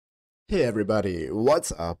Hey everybody,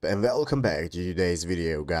 what's up and welcome back to today's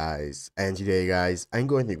video guys. And today guys, I'm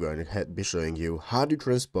going to be showing you how to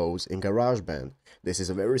transpose in GarageBand. This is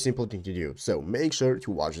a very simple thing to do, so make sure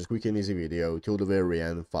to watch this quick and easy video till the very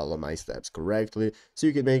end, follow my steps correctly, so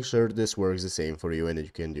you can make sure this works the same for you and that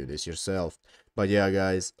you can do this yourself. But yeah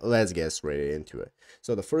guys, let's get straight into it.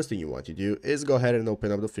 So the first thing you want to do is go ahead and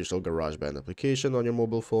open up the official GarageBand application on your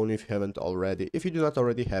mobile phone if you haven't already. If you do not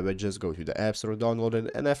already have it, just go to the App Store, download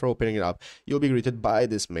it, and after opening it up, you'll be greeted by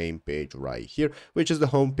this main page right here, which is the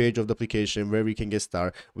home page of the application where we can get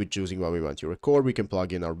started with choosing what we want to record. We can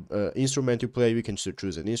plug in our instrument to play, we can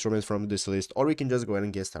choose an instrument from this list, or we can just go ahead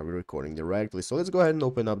and get started recording directly. So let's go ahead and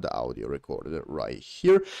open up the audio recorder right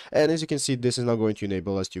here, and as you can see, this is now going to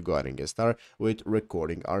enable us to go ahead and get started with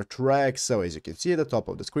recording our tracks. So as you can see at the top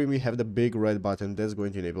of the screen, we have the big red button that's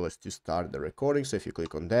going to enable us to start the recording. So if you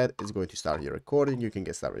click on that, it's going to start your recording. You can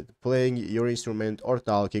get started playing your instrument or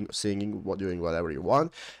talking, singing, doing whatever you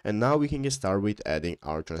want. And now we can get started with adding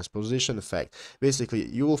our transposition effect. Basically,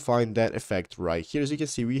 you will find that effect right here. As you can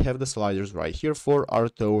see, we have the sliders right here for our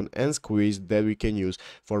tone and squeeze that we can use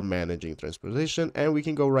for managing transposition. And we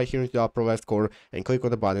can go right here into the upper left corner and click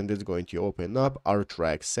on the button that's going to open up our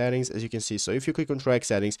track settings. As you can see, so if you click on track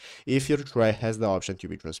settings, if your track has the option to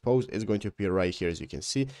be transposed, it's going to appear right here, as you can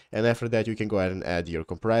see. And after that, you can go ahead and add your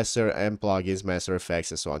compressor and plugins, master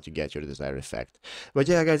effects, and so on to get your desired effect. But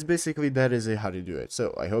yeah guys, basically that is how to do it.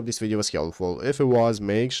 So I hope this video was helpful. If it was,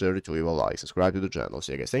 make sure to leave a like, subscribe to the channel.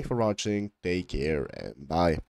 So yeah guys, thanks for watching, take care, and bye.